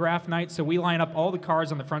 autograph night. So we line up all the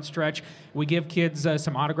cars on the front stretch. We give kids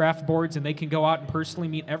some autograph boards, and they can go out and personally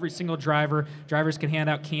meet every single driver. Drivers can hand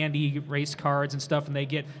out candy, race cards, and stuff, and they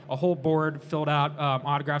get a whole board filled out,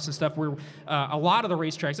 autographs and stuff. We're a lot of the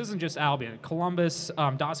racetracks, this isn't just Albion, Columbus,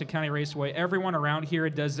 Dawson County Raceway, everyone around here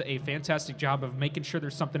does a fantastic job of making sure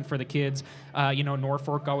there's something for the kids.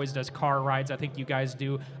 Norfolk always does car rides. I think you guys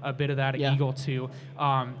do a bit of that at Eagle too.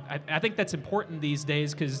 I think that's important these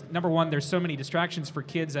days because, number one, there's so many distractions for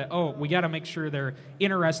kids that, we got to make sure they're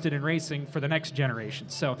interested in racing for the next generation.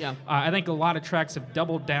 So I think a lot of tracks have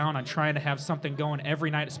doubled down on trying to have something going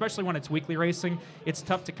every night, especially when it's weekly racing. It's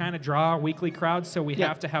tough to kind of draw weekly crowds, so we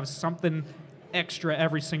have to have something extra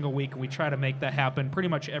every single week, and we try to make that happen. Pretty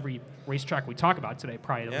much every racetrack we talk about today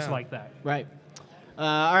probably was like that. Right.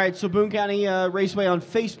 All right, so Boone County Raceway on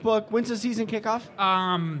Facebook. When's the season kickoff?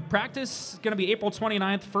 Practice is going to be April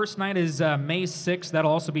 29th. First night is May 6th.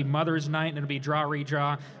 That'll also be Mother's Night, and it'll be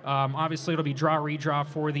draw-redraw. Obviously, it'll be draw-redraw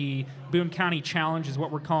for the Boone County Challenge is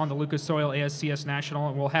what we're calling the Lucas Oil ASCS National.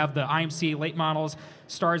 And we'll have the IMC late models,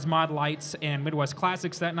 Stars Mod Lights, and Midwest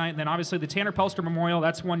Classics that night. And then obviously the Tanner Pelster Memorial,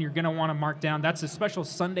 that's one you're going to want to mark down. That's a special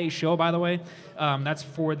Sunday show, by the way. That's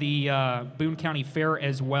for the Boone County Fair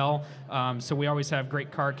as well. So we always have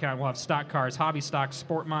great car count. We'll have stock cars, hobby stocks,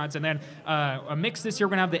 sport mods, and then a mix this year.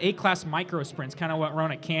 We're going to have the A-Class Micro Sprints, kind of what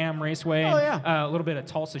run at Cam Raceway, a little bit of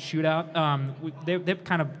Tulsa Shootout. They've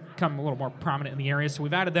kind of become a little more prominent in the area, so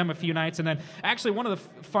we've added them a few nights. And then actually one of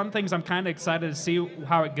the fun things I'm kind of excited to see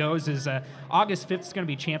how it goes is August 5th is going to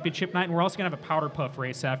be championship night, and we're also going to have a powder puff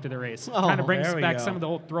race after the race. Kind of brings back some of the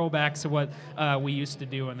old throwbacks of what we used to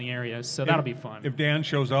do in the area, so that'll be fun. If Dan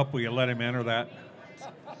shows up, will you let him enter that?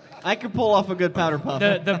 I could pull off a good powder puff.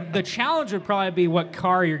 The challenge would probably be what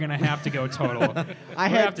car you're going to have to go total. I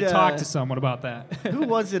have to talk to someone about that. Who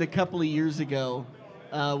was it a couple of years ago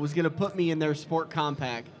was going to put me in their sport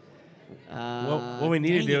compact? What we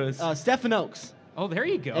need to do is Stephen Oaks. Oh, there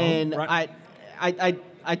you go. And right.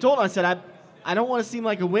 I told him, I said, I don't want to seem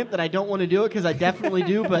like a wimp that I don't want to do it because I definitely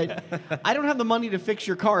do, but I don't have the money to fix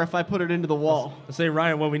your car if I put it into the wall. I'll say,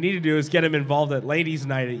 Ryan, what we need to do is get him involved at Ladies'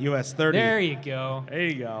 Night at US 30. There you go. There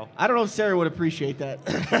you go. I don't know if Sarah would appreciate that.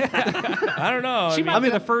 I don't know. She might be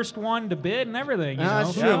the first one to bid and everything. You know?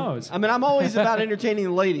 That's Who true. knows? I mean, I'm always about entertaining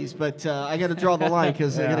the ladies, but I got to draw the line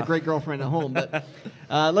because I got a great girlfriend at home. But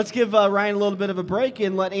let's give Ryan a little bit of a break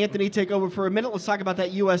and let Anthony take over for a minute. Let's talk about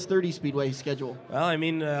that US 30 Speedway schedule. Well, I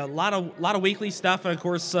mean, a lot of weekly stuff, and of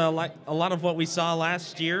course, like a lot of what we saw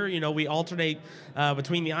last year. You know, we alternate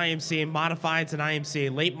between the IMCA modifieds and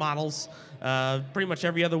IMCA late models. Pretty much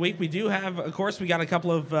every other week. We do have, of course, we got a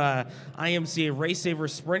couple of IMCA Race Saver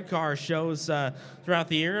Sprint Car shows throughout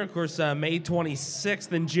the year. Of course, May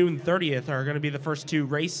 26th and June 30th are going to be the first two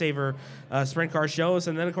Race Saver Sprint Car shows.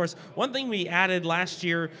 And then, of course, one thing we added last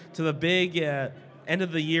year to the big end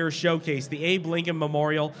of the year showcase, the Abe Lincoln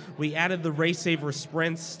Memorial. We added the Race Saver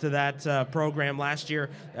Sprints to that program last year.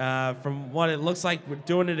 From what it looks like, we're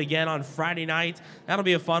doing it again on Friday night. That'll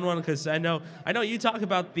be a fun one because I know you talk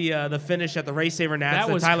about the finish at the Race Saver Nats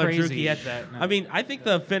that Tyler crazy. Drucke. I mean, I think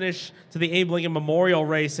the finish to the Abe Lincoln Memorial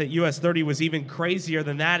race at US 30 was even crazier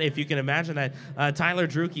than that, if you can imagine that. Tyler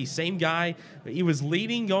Drucke, same guy. He was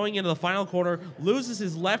leading going into the final corner, loses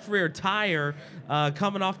his left rear tire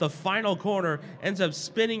coming off the final corner, ends up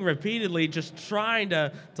spinning repeatedly, just trying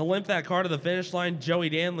to limp that car to the finish line. Joey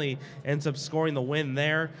Danley ends up scoring the win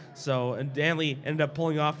there. So, and Danley ended up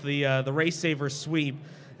pulling off the Race Saver sweep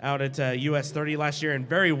out at US 30 last year in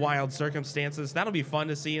very wild circumstances. That'll be fun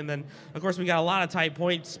to see. And then, of course, we got a lot of tight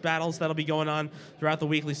points battles that'll be going on throughout the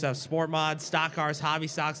weekly stuff. Sport mods, stock cars, hobby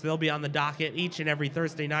stocks, they'll be on the docket each and every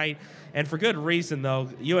Thursday night. And for good reason, though.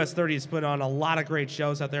 US 30 has put on a lot of great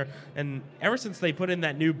shows out there. And ever since they put in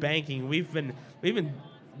that new banking, we've been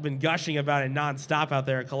gushing about it nonstop out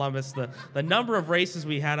there at Columbus. The number of races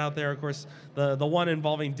we had out there, of course, the one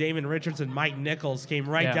involving Damon Richards and Mike Nichols came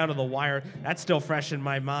right down to the wire. That's still fresh in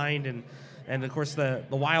my mind. And of course, the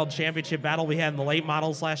wild championship battle we had in the late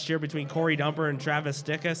models last year between Corey Dumper and Travis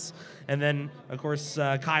Dickus. And then, of course,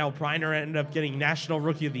 Kyle Preiner ended up getting National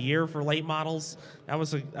Rookie of the Year for late models. That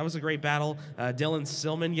was a great battle. Dylan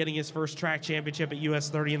Silman getting his first track championship at US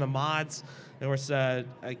 30 in the mods. Of course,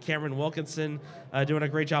 Cameron Wilkinson doing a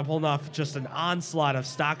great job holding off just an onslaught of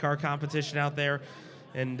stock car competition out there.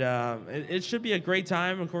 And it should be a great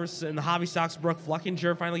time. Of course, in the hobby stocks, Brooke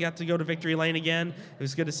Fluckinger finally got to go to Victory Lane again. It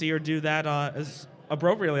was good to see her do that as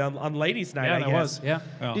appropriately on Ladies' Night, I guess. Was. Yeah.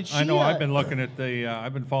 Well, I know I've been looking at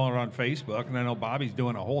I've been following her on Facebook, and I know Bobby's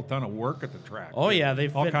doing a whole ton of work at the track. Oh, yeah.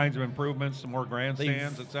 They've all kinds of improvements, some more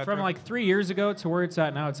grandstands, etc. From like 3 years ago to where it's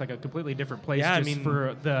at now, it's like a completely different place. Yeah, just I mean,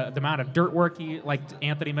 for the amount of dirt work, like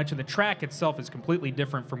Anthony mentioned, the track itself is completely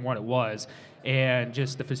different from what it was. And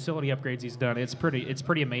just the facility upgrades he's done, it's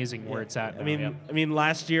pretty amazing where it's at now. I mean,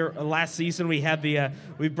 last season we had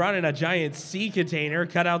we brought in a giant sea container,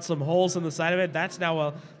 cut out some holes in the side of it. That's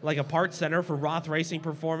now like a parts center for Roth Racing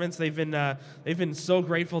Performance. They've been so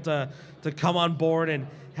grateful to come on board and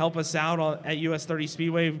help us out at US 30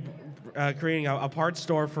 Speedway, creating a parts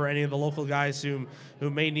store for any of the local guys who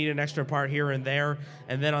may need an extra part here and there.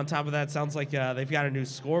 And then on top of that, sounds like they've got a new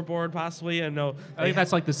scoreboard possibly. I think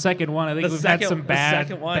that's like the second one. I think we've had some bad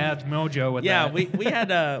mojo with that.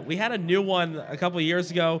 Yeah, we had a new one a couple of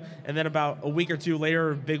years ago, and then about a week or two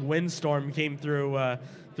later, a big windstorm came through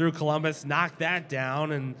Columbus, knocked that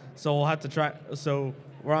down, and so we'll have to try. So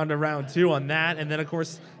we're on to round 2 on that, and then of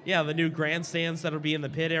course, the new grandstands that'll be in the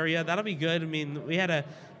pit area. That'll be good. I mean, we had a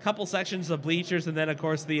couple sections of bleachers, and then of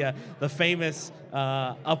course the famous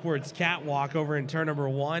upwards catwalk over in turn number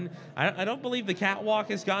 1. I don't believe the catwalk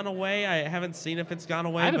has gone away. I haven't seen if it's gone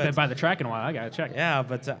away. I haven't been by the track in a while. I gotta check. Yeah,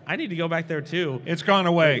 but I need to go back there too. It's gone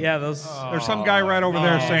away. Yeah, there's some guy right over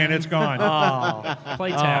there saying it's gone. Play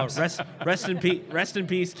taps. Rest in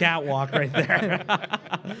peace, catwalk right there.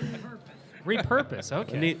 Repurpose.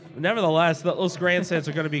 Okay. Nevertheless, those grandstands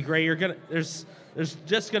are going to be great. There's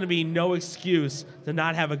just going to be no excuse to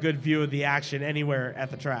not have a good view of the action anywhere at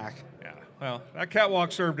the track. Yeah. Well, that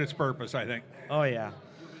catwalk served its purpose, I think. Oh yeah.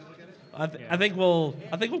 I think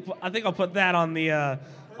I'll put that on the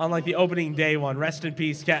on like the opening day one. Rest in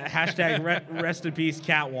peace. Rest in peace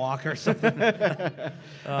catwalk or something.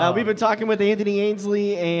 We've been talking with Anthony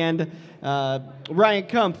Ainsle and Ryan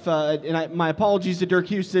Kumpf. And my apologies to Dirk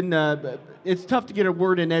Houston. It's tough to get a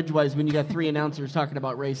word in edgewise when you got 3 announcers talking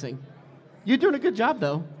about racing. You're doing a good job,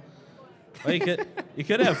 though. Well, you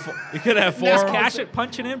could have 4. He's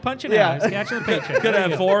punching in, punching out. He's catching the paycheck. Could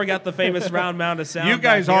have 4. Got the famous round mound of sound. You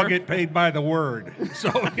guys all get paid by the word, so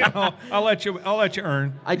I'll let you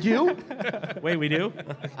earn. I do? Wait, we do?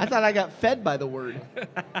 I thought I got fed by the word.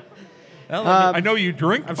 Well, I know you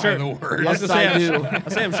drink I'm by sure. the word. Yes, I do.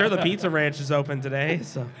 I'm sure the Pizza Ranch is open today.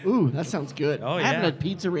 So. Ooh, that sounds good. Oh, I haven't yeah. had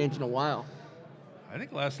Pizza Ranch in a while. I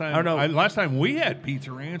think last time I don't know. last time we had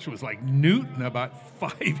Pizza Ranch was like Newton about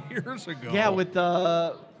 5 years ago. Yeah, with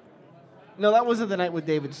no, that wasn't the night with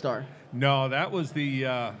David Starr. No, that was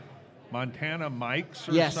the Montana Mike's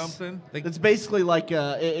or Yes. something. It's basically like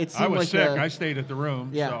it seemed I was like sick. I stayed at the room.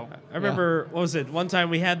 Yeah. So. I remember, what was it? One time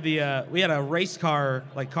we had a race car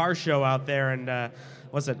show out there, and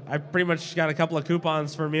I pretty much got a couple of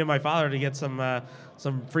coupons for me and my father to get some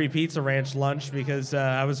free Pizza Ranch lunch because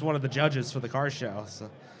I was one of the judges for the car show. So.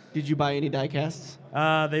 Did you buy any die casts?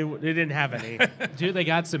 They didn't have any. Dude, they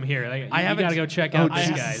got some here. You haven't- gotta go check out these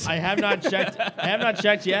geez. guys. I have not checked. I have not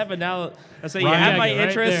checked yet, but now I say you Ryan, have my right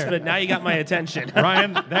interest, there. but now you got my attention.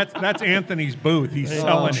 Ryan, that's Anthony's booth. He's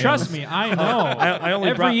selling. Trust me, I know. I only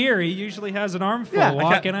Every brought- year, he usually has an armful Yeah.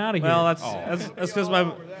 walking out of here. Well,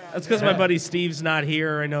 that's because my buddy Steve's not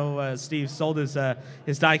here. I know Steve sold his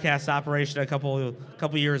diecast operation a couple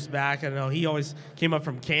years back. I know he always came up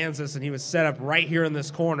from Kansas, and he was set up right here in this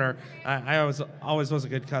corner. I always was a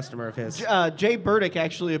good customer of his. Jay Burdick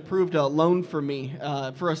actually approved a loan for me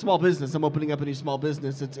for a small business. I'm opening up a new small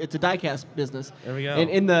business. It's a diecast business. There we go. And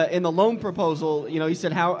in the loan proposal, he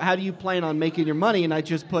said, how do you plan on making your money? And I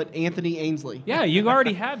just put Anthony Ainsley. yeah, you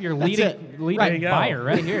already have your That's leading Right. buyer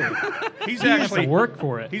right here. He's He has actually to work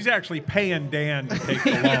for it. He's actually paying Dan to take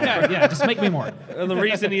the loan. yeah, just make me more. The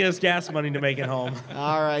reason he has gas money to make it home.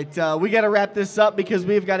 All right, we got to wrap this up because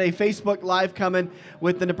we've got a Facebook Live coming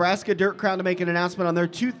with the Nebraska Dirt Crown to make an announcement on their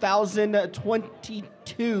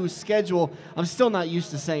 2022 schedule. I'm still not used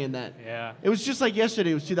to saying that. Yeah. It was just like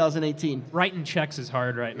yesterday. It was 2018. Writing checks is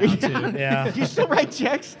hard right now, too. Yeah. Do you still write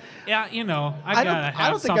checks? Yeah, I gotta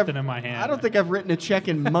have something in my hand. I don't think I've written a check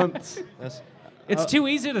in months. It's too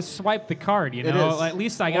easy to swipe the card, It know? is. At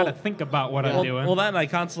least I got to think about what I'm Well, doing. well, that and I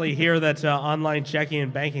constantly hear that online checking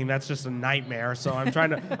and banking, that's just a nightmare. So I'm trying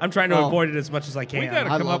to Oh. avoid it as much as I can. We got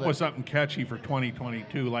to I come love up it. with something catchy for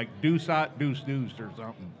 2022, like deuce-ot, deuce-deuce or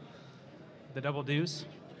something. The double deuce?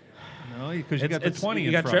 No, because you got the 20 you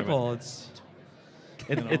in got front triple. of it.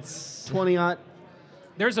 It's 20-aught.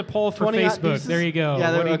 There's a poll for 20 Facebook. deuces? There you go.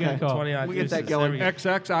 Yeah, what are you okay. going to call? 20 odd We get that deuces. going. There we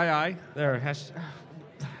go. XXII. There, hashtag.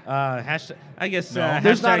 I guess No.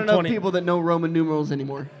 There's not hashtag enough 20. people that know Roman numerals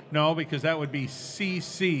anymore. No, because that would be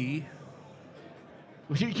CC.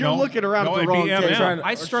 You're No. looking around No, at the it'd wrong be table. MM.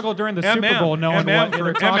 I struggled during the Super Bowl knowing MM what for,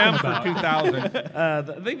 they're talking MM about. for 2000. I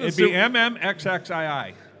think the It'd be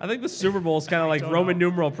MMXXII. I think the Super Bowl is kind of like Roman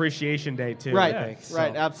numeral appreciation day too. Right, I think. So.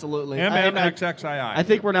 right, absolutely. MMXXII. I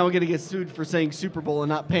think we're now going to get sued for saying Super Bowl and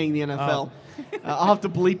not paying the NFL. I'll have to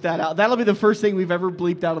bleep that out. That'll be the first thing we've ever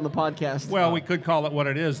bleeped out on the podcast. Well, we could call it what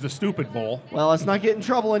it is, the stupid bowl. Well, let's not get in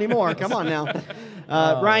trouble anymore. Come on now.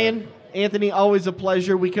 Ryan, Anthony, always a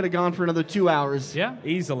pleasure. We could have gone for another 2 hours. Yeah?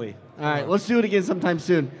 Easily. All right, let's do it again sometime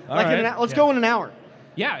soon. All right. Let's go in an hour.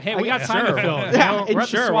 Yeah, hey, we I got guess- time sure. to fill. Yeah, and we're at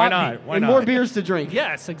the sure, why swap not? meet. Why and not? more beers to drink.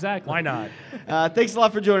 Yes, exactly. Why not? Thanks a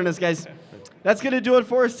lot for joining us, guys. That's going to do it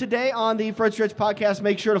for us today on the Front Stretch Podcast.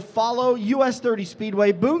 Make sure to follow US 30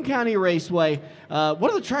 Speedway, Boone County Raceway. What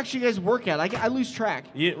are the tracks you guys work at? I lose track.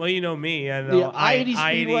 Well, you know me. I The know I-80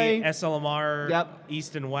 Speedway. SLMR, Yep.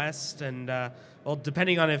 East and West, and well,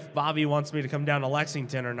 depending on if Bobby wants me to come down to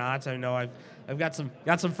Lexington or not. I know I've got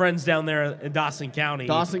some friends down there in Dawson County.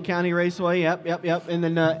 Dawson County Raceway, yep. And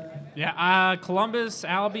then Yeah, Columbus,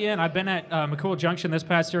 Albion. I've been at McCool Junction this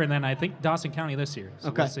past year, and then I think Dawson County this year. So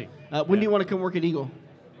okay. we'll see. When do you want to come work at Eagle?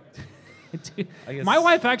 I guess- My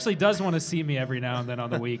wife actually does want to see me every now and then on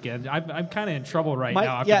the weekend. I'm kind of in trouble right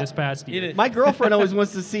now after this past year. My girlfriend always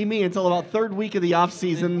wants to see me until about third week of the off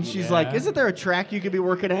season. She's Yeah. like, "Isn't there a track you could be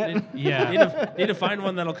working at?" Yeah. need to find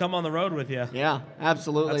one that'll come on the road with you. Yeah,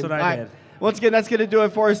 absolutely. That's what I All right. did. Once again, that's going to do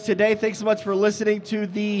it for us today. Thanks so much for listening to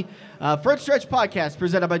the Front Stretch Podcast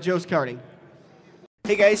presented by Joe's Karting.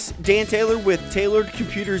 Hey guys, Dan Taylor with Tailored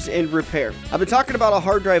Computers and Repair. I've been talking about a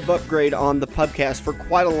hard drive upgrade on the podcast for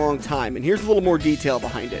quite a long time, and here's a little more detail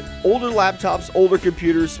behind it. Older laptops, older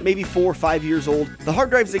computers, maybe 4 or 5 years old, the hard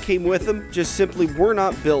drives that came with them just simply were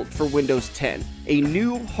not built for Windows 10. A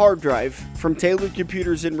new hard drive from Tailored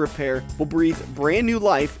Computers and Repair will breathe brand new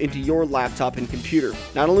life into your laptop and computer.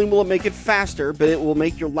 Not only will it make it faster, but it will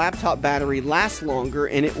make your laptop battery last longer,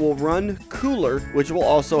 and it will run cooler, which will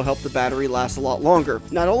also help the battery last a lot longer.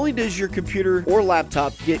 Not only does your computer or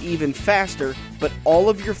laptop get even faster, but all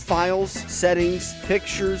of your files, settings,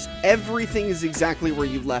 pictures, everything is exactly where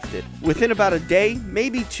you left it. Within about a day,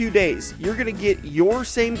 maybe 2 days, you're going to get your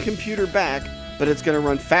same computer back, but it's going to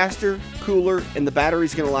run faster, cooler, and the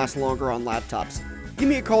battery's going to last longer on laptops. Give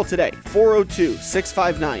me a call today,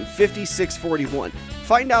 402-659-5641.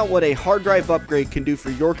 Find out what a hard drive upgrade can do for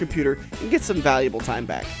your computer and get some valuable time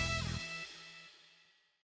back.